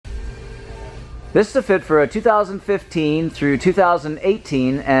This is a fit for a 2015 through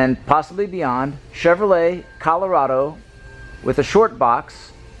 2018 and possibly beyond Chevrolet Colorado with a short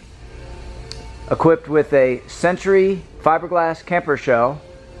box equipped with a Century fiberglass camper shell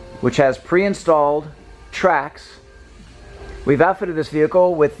which has pre-installed tracks. We've outfitted this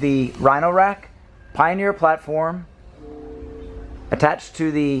vehicle with the Rhino-Rack Pioneer Platform attached to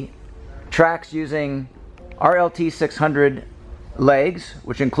the tracks using RLT 600 legs,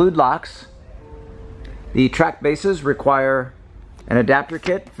 which include locks. The track bases require an adapter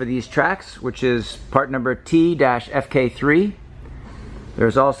kit for these tracks, which is part number T-FK3.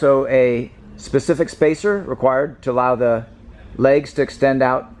 There's also a specific spacer required to allow the legs to extend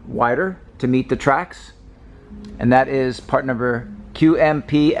out wider to meet the tracks, and that is part number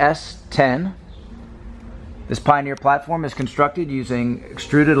QMPS10. This Pioneer platform is constructed using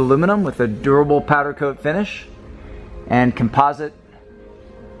extruded aluminum with a durable powder coat finish and composite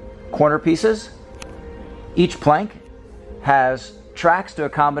corner pieces. Each plank has tracks to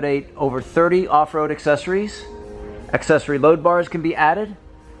accommodate over 30 off-road accessories. Accessory load bars can be added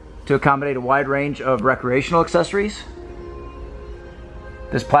to accommodate a wide range of recreational accessories.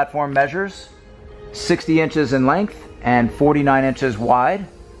 This platform measures 60 inches in length and 49 inches wide.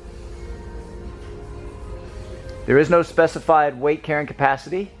 There is no specified weight carrying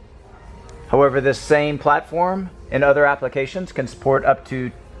capacity. However, this same platform in other applications can support up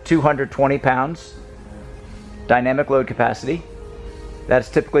to 220 pounds dynamic load capacity. That's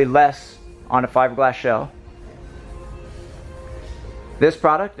typically less on a fiberglass shell. This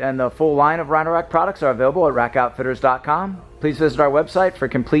product and the full line of Rhino-Rack products are available at rackoutfitters.com. Please visit our website for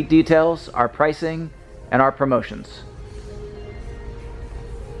complete details, our pricing, and our promotions.